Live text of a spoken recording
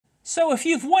So if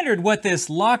you've wondered what this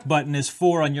lock button is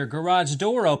for on your garage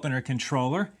door opener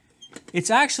controller, it's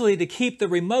actually to keep the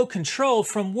remote control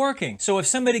from working. So if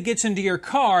somebody gets into your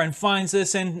car and finds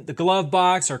this in the glove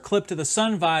box or clipped to the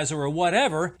sun visor or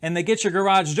whatever, and they get your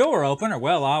garage door open,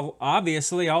 well,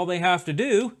 obviously all they have to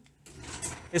do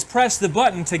is press the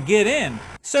button to get in.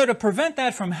 So to prevent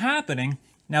that from happening,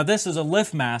 now this is a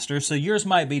LiftMaster, so yours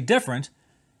might be different.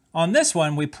 On this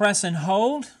one, we press and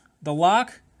hold the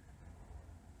lock,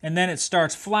 and then it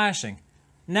starts flashing.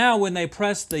 Now when they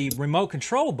press the remote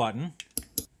control button,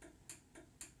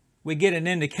 we get an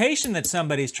indication that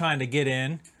somebody's trying to get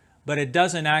in, but it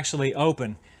doesn't actually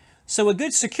open. So a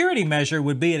good security measure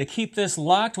would be to keep this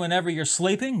locked whenever you're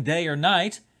sleeping, day or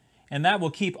night, and that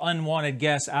will keep unwanted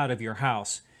guests out of your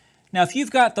house. Now if you've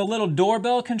got the little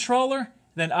doorbell controller,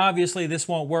 then obviously this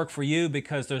won't work for you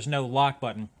because there's no lock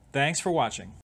button. Thanks for watching.